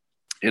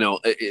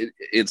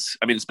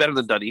 It's better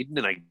than Dunedin,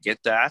 and I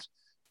get that,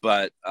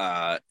 but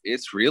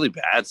it's really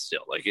bad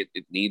still. Like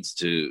they need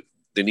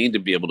to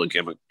be able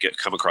to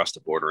come across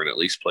the border and at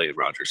least play in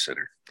Rogers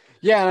Center.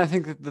 Yeah, and I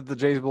think that the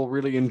Jays will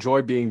really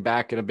enjoy being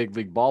back in a big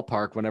league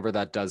ballpark whenever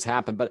that does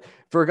happen. But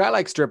for a guy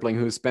like Stripling,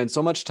 who spent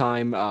so much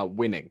time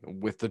winning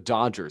with the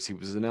Dodgers, he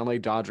was an LA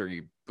Dodger,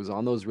 he was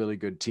on those really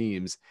good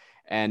teams,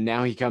 and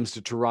now he comes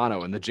to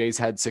Toronto, and the Jays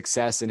had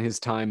success in his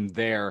time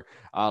there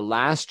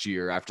last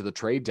year after the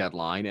trade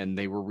deadline, and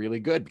they were really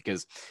good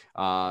because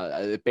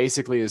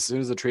basically as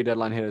soon as the trade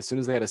deadline hit, as soon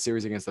as they had a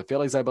series against the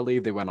Phillies, I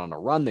believe, they went on a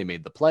run. They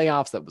made the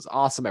playoffs. That was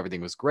awesome.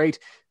 Everything was great.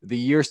 The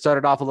year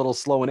started off a little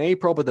slow in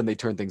April, but then they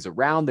turned things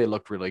around. They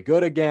looked really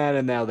good again,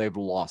 and now they've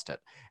lost it.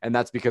 And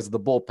that's because of the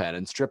bullpen.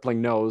 And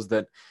Stripling knows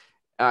that,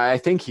 I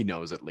think he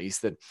knows at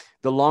least, that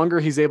the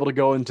longer he's able to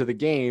go into the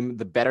game,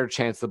 the better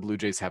chance the Blue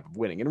Jays have of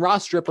winning. And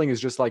Ross Stripling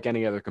is just like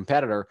any other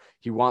competitor.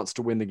 He wants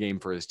to win the game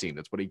for his team.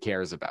 That's what he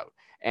cares about.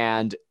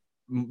 And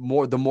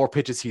the more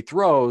pitches he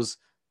throws,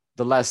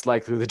 the less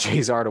likely the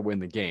Jays are to win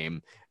the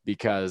game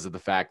because of the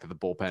fact that the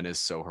bullpen is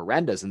so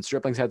horrendous. And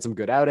Stripling's had some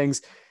good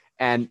outings.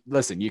 And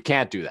listen, you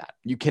can't do that.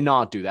 You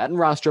cannot do that. And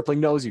Ross Stripling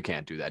knows you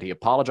can't do that. He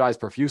apologized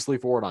profusely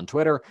for it on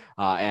Twitter.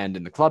 And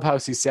in the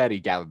clubhouse, he said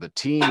he gathered the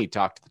team. He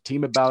talked to the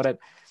team about it.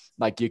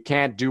 Like, you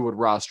can't do what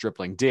Ross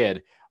Stripling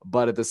did.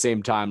 But at the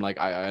same time, like,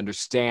 I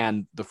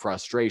understand the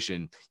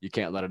frustration. You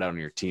can't let it out on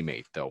your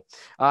teammate, though.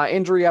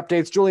 Injury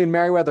updates. Julian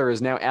Merryweather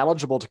is now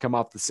eligible to come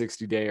off the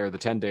 60-day or the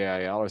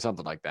 10-day IL or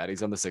something like that.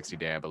 He's on the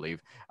 60-day, I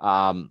believe.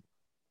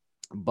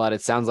 But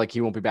it sounds like he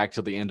won't be back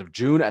till the end of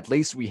June. At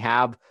least we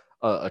have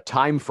a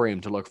time frame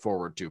to look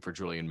forward to for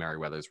Julian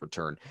Merryweather's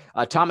return.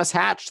 Thomas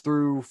Hatch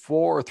threw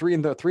three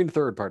and a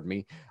third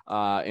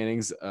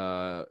innings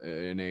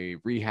in a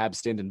rehab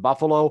stint in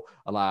Buffalo,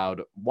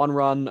 allowed 1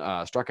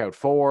 run, struck out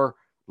 4,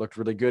 looked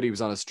really good. He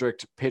was on a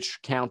strict pitch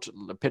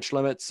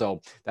limit, so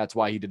that's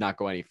why he did not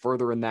go any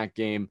further in that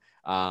game.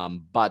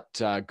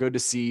 But good to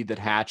see that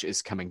Hatch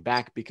is coming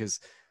back because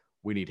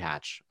we need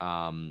Hatch.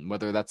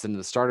 Whether that's in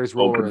the starters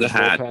role or in the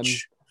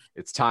bullpen,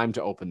 it's time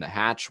to open the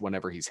hatch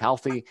whenever he's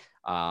healthy.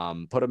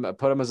 Put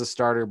him as a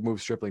starter, move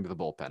Stripling to the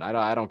bullpen.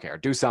 I don't care.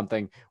 Do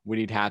something. We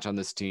need Hatch on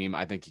this team.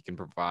 I think he can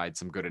provide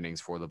some good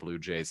innings for the Blue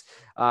Jays.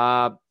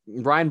 Ryan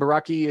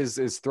Borucki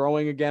is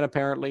throwing again,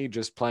 apparently,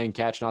 just playing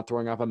catch, not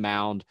throwing off a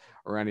mound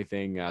or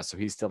anything. So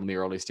he's still in the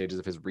early stages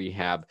of his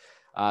rehab.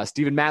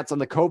 Steven Matz on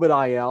the COVID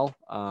IL,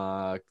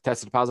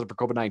 tested positive for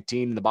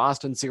COVID-19 in the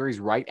Boston series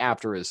right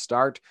after his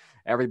start.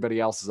 Everybody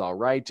else is all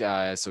right.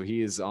 So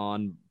he is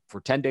on for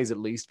 10 days at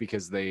least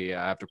because they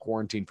have to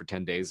quarantine for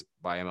 10 days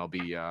by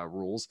MLB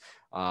rules,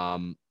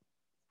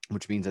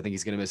 which means I think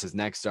he's going to miss his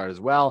next start as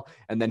well.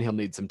 And then he'll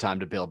need some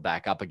time to build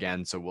back up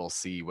again. So we'll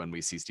see when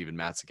we see Steven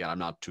Matz again. I'm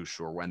not too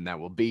sure when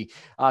that will be.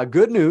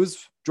 Good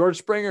news, George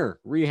Springer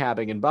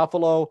rehabbing in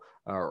Buffalo,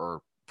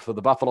 or for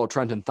the Buffalo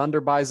Trenton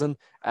Thunder Bison,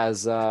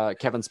 as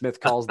Kevin Smith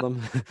calls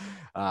them.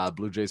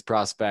 Blue Jays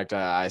prospect.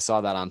 I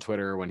saw that on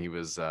Twitter when he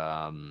was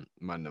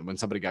when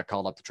somebody got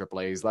called up to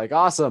AAA. He's like,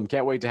 awesome,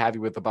 can't wait to have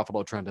you with the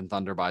Buffalo Trenton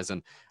Thunder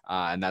Bison.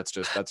 And that's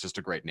just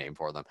a great name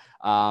for them.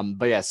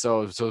 But yeah,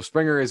 so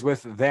Springer is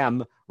with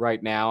them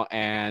right now,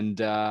 and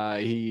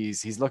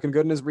he's looking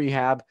good in his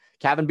rehab.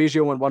 Kevin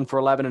Biggio went 1 for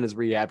 11 in his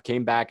rehab,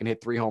 came back and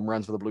hit 3 home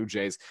runs for the Blue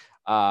Jays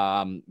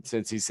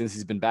since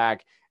he's been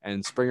back.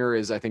 And Springer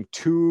is, I think,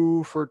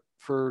 2 for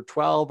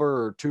 12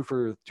 or 2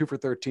 for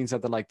 13,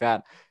 something like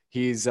that.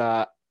 He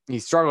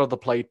struggled at the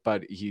plate,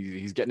 but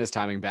he's getting his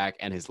timing back,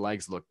 and his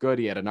legs look good.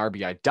 He had an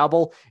RBI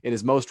double in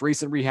his most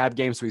recent rehab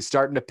game, so he's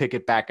starting to pick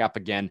it back up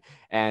again.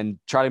 And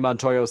Charlie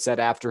Montoyo said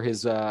after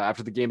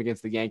the game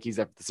against the Yankees,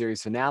 after the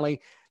series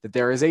finale, that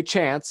there is a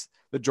chance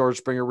that George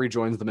Springer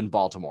rejoins them in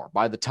Baltimore.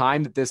 By the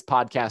time that this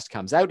podcast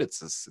comes out,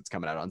 it's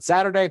coming out on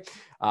Saturday,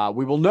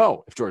 we will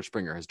know if George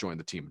Springer has joined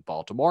the team in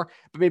Baltimore,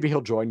 but maybe he'll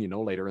join,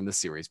 later in the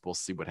series. We'll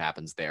see what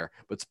happens there.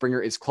 But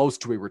Springer is close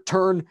to a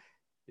return,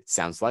 it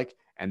sounds like,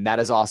 and that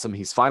is awesome.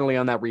 He's finally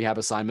on that rehab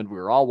assignment. We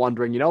were all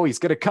wondering, he's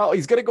going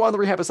to go on the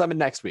rehab assignment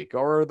next week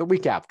or the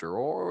week after,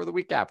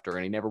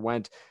 and he never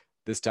went.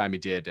 This time he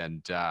did,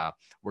 and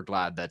we're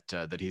glad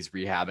that he's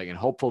rehabbing and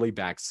hopefully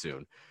back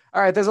soon.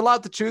 All right, there's a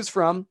lot to choose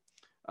from.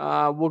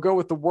 We'll go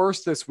with the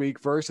worst this week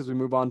first as we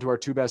move on to our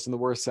 2 best and the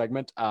worst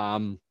segment.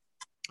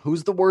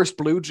 Who's the worst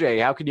Blue Jay?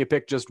 How can you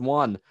pick just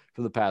one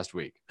from the past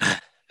week?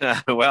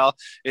 Well,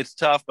 it's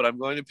tough, but I'm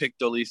going to pick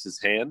Dolis's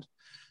hand.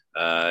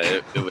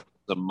 It was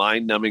a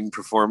mind-numbing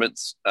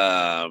performance.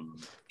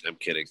 I'm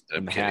kidding. I'm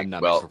and the kidding.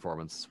 hand-numbing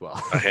performance as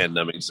well. A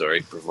hand-numbing,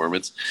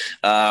 performance.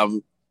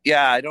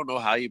 Yeah, I don't know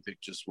how you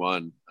pick just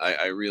one.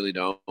 I really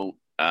don't.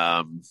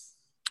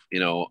 You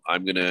know,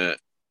 I'm gonna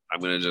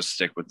just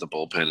stick with the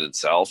bullpen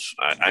itself.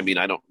 I mean,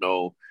 I don't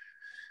know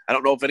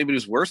if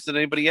anybody's worse than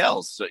anybody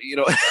else. You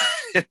know,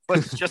 it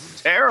was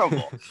just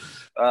terrible.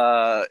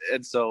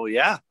 And so,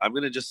 yeah, I'm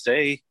going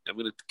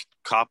to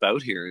cop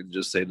out here and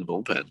just say the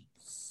bullpen.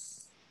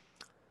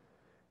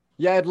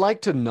 Yeah, I'd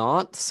like to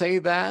not say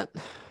that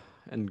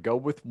and go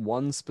with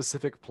one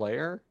specific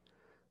player,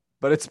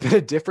 but it's been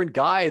a different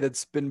guy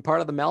that's been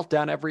part of the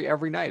meltdown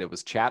every night. It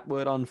was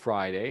Chatwood on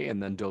Friday,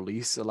 and then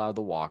Dolis allowed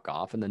the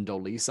walk-off, and then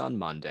Dolis on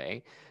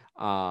Monday,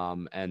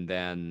 and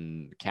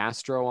then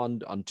Castro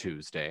on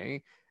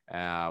Tuesday.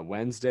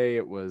 Wednesday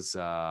it was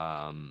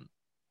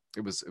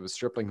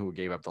Stripling who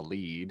gave up the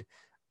lead,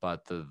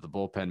 but the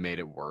bullpen made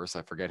it worse.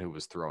 I forget who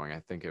was throwing.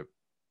 I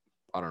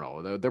don't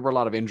know. There were a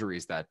lot of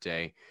injuries that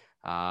day.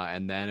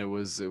 And then it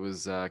was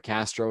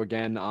Castro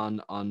again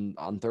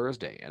on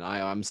Thursday. And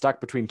I'm stuck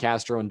between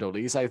Castro and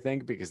Dolis, I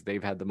think, because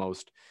they've had the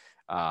most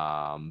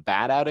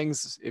bad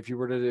outings, if you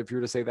were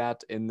to say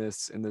that in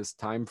this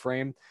time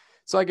frame.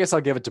 So I guess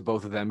I'll give it to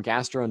both of them,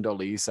 Castro and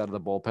Dolis out of the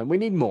bullpen. We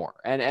need more.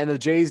 And the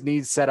Jays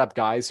need set up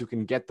guys who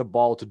can get the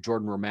ball to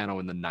Jordan Romano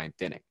in the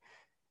 9th inning.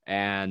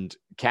 And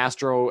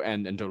Castro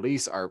and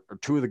Dolis are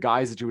two of the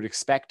guys that you would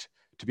expect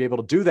to be able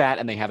to do that,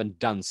 and they haven't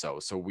done so.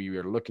 So we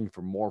are looking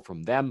for more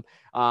from them.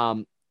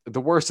 The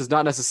worst is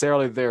not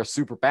necessarily they're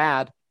super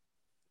bad,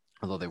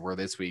 although they were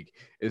this week.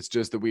 It's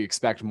just that we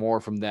expect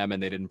more from them,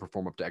 and they didn't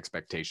perform up to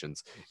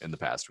expectations in the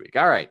past week.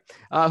 All right.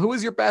 Who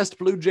is your best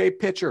Blue Jay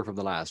pitcher from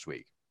the last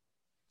week?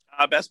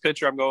 Best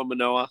pitcher, I'm going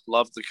Manoah.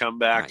 Love the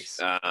comeback. Nice.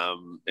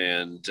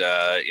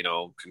 You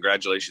know,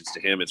 congratulations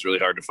to him. It's really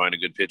hard to find a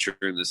good pitcher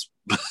in this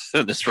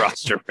this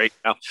roster right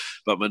now.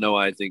 But Manoah,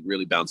 I think,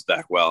 really bounced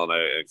back well,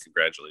 and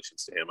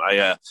congratulations to him.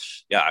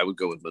 I would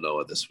go with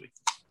Manoah this week.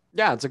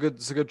 Yeah, it's a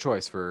good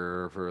choice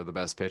for the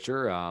best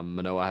pitcher.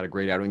 Manoah had a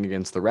great outing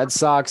against the Red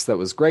Sox. That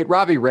was great.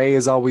 Robbie Ray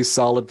is always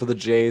solid for the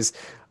Jays.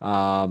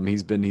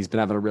 He's been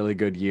having a really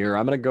good year.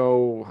 I'm gonna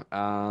go.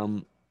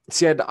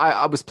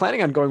 I was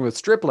planning on going with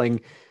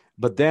Stripling,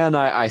 but then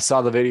I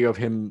saw the video of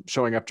him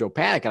showing up Joe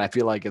Panik, and I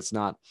feel like it's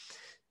not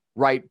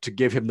right to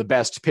give him the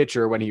best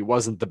pitcher when he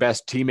wasn't the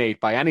best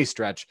teammate by any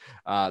stretch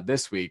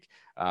this week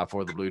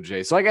for the Blue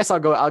Jays. So I guess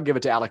I'll give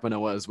it to Alek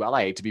Manoah as well.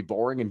 I hate to be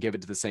boring and give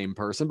it to the same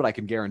person, but I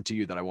can guarantee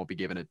you that I won't be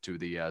giving it to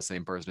the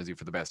same person as you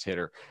for the best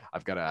hitter.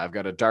 I've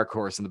got a dark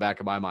horse in the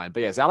back of my mind.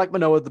 But yes, Alek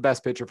Manoah is the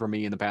best pitcher for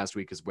me in the past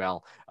week as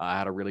well.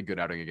 Had a really good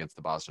outing against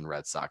the Boston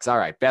Red Sox. All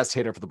right, best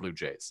hitter for the Blue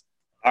Jays.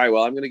 All right,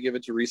 well, I'm going to give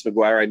it to Reese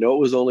McGuire. I know it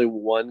was only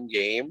one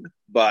game,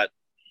 but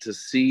to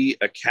see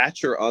a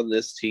catcher on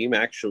this team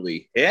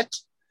actually hit,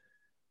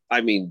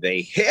 I mean,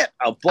 they hit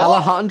a ball.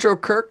 Alejandro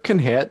Kirk can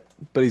hit,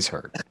 but he's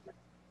hurt.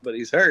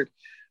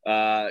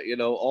 You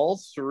know,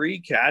 all three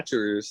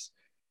catchers,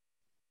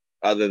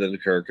 other than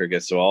Kirk, I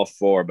guess, so all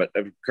four, but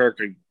Kirk,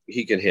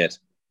 he can hit,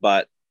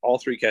 but all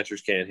three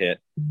catchers can't hit.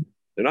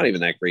 They're not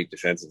even that great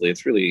defensively.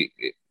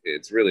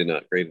 It's really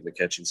not great in the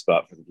catching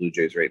spot for the Blue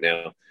Jays right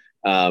now.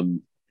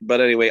 But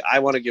anyway, I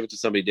want to give it to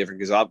somebody different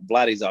because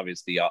Vladdy's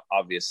obviously the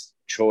obvious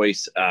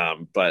choice,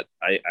 but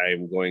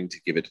I'm going to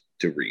give it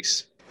to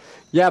Reese.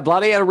 Yeah,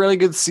 Vladdy had a really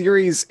good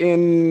series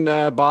in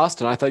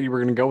Boston. I thought you were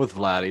going to go with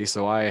Vladdy,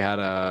 so I had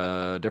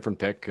a different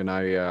pick, and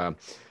I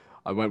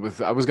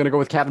was going to go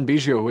with Kevin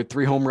Biggio, who had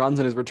 3 home runs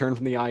in his return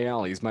from the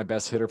IL. He's my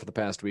best hitter for the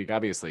past week.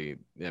 Obviously,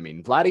 I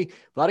mean, Vladdy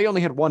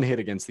only had 1 hit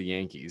against the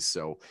Yankees.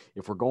 So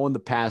if we're going the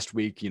past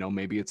week, you know,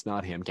 maybe it's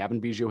not him.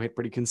 Kevin Biggio hit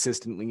pretty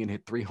consistently and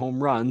hit 3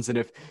 home runs. And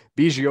if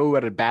Biggio, who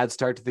had a bad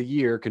start to the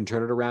year, can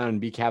turn it around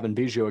and be Kevin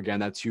Biggio again,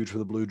 that's huge for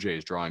the Blue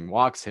Jays, drawing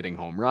walks, hitting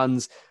home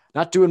runs,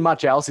 not doing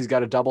much else. He's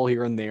got a double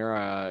here and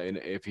there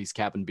if he's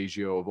Kevin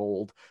Biggio of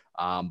old.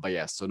 But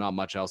yes, so not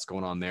much else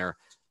going on there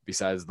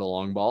besides the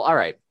long ball. All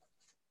right.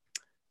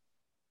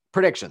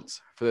 Predictions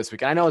for this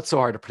week. I know it's so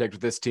hard to predict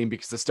with this team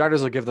because the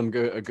starters will give them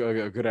a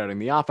good outing.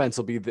 The offense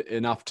will be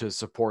enough to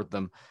support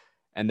them,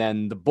 and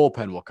then the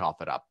bullpen will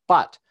cough it up.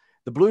 But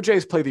the Blue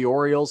Jays play the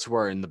Orioles, who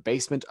are in the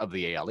basement of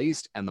the AL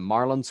East, and the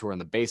Marlins, who are in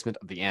the basement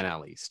of the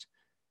NL East.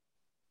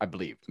 I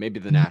believe. Maybe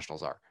the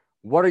Nationals are.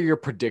 What are your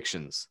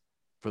predictions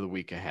for the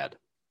week ahead?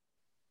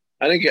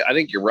 I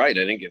think you're right.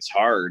 I think it's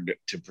hard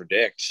to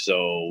predict.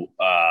 So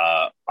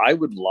I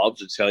would love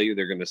to tell you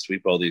they're going to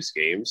sweep all these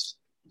games,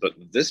 but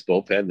this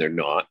bullpen, they're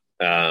not.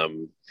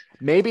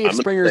 Maybe if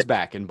Springer's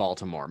back in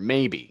Baltimore,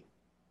 maybe,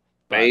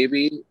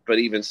 but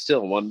even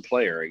still, one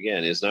player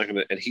again is not going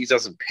to, and he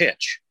doesn't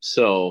pitch.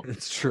 So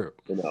it's true.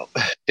 You know,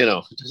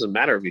 it doesn't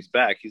matter if he's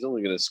back. He's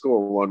only going to score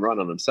 1 run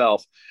on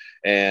himself,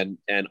 and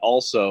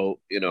also,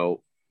 you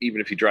know, even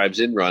if he drives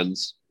in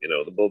runs, you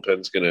know, the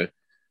bullpen's going to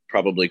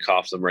probably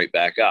cough them right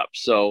back up.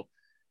 So.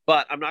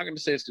 But I'm not going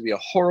to say it's going to be a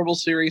horrible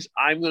series.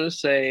 I'm going to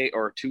say,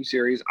 or 2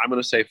 series, I'm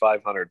going to say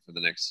 500 for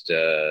the next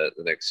 2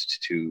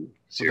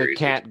 series. Well, they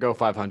can't go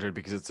 500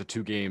 because it's a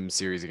 2-game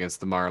series against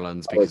the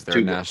Marlins because they're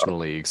in National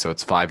League. So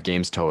it's 5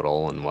 games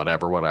total and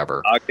whatever.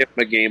 I'll give them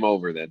a game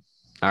over then.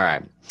 All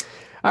right.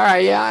 All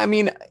right. Yeah. I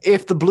mean,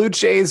 if the Blue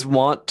Jays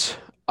want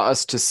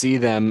us to see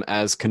them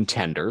as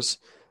contenders,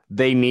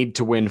 they need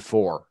to win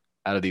 4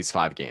 out of these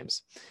 5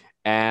 games.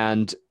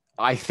 And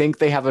I think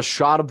they have a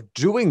shot of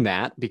doing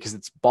that because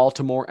it's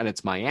Baltimore and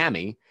it's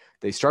Miami.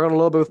 They struggled a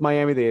little bit with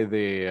Miami.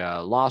 They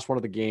lost one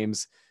of the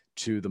games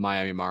to the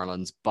Miami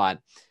Marlins, but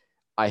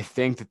I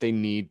think that they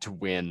need to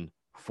win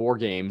 4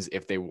 games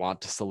if they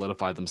want to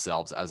solidify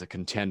themselves as a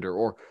contender,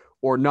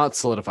 or not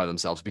solidify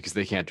themselves because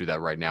they can't do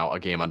that right now, a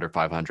game under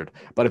 500.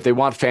 But if they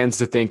want fans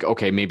to think,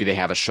 okay, maybe they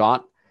have a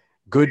shot,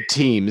 good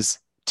teams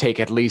take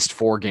at least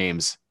 4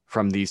 games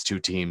from these 2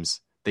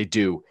 teams. They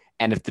do.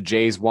 And if the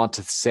Jays want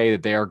to say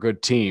that they are a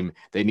good team,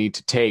 they need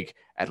to take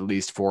at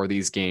least 4 of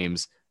these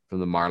games from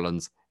the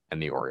Marlins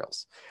and the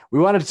Orioles. We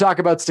wanted to talk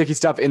about sticky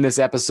stuff in this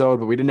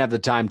episode, but we didn't have the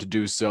time to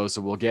do so.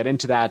 So we'll get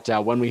into that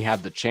when we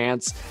have the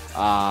chance.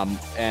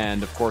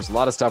 And of course, a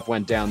lot of stuff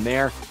went down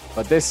there.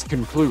 But this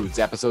concludes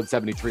episode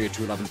 73 of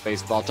 211's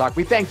Baseball Talk.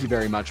 We thank you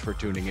very much for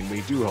tuning in.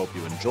 We do hope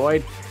you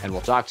enjoyed, and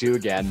we'll talk to you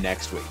again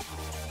next week.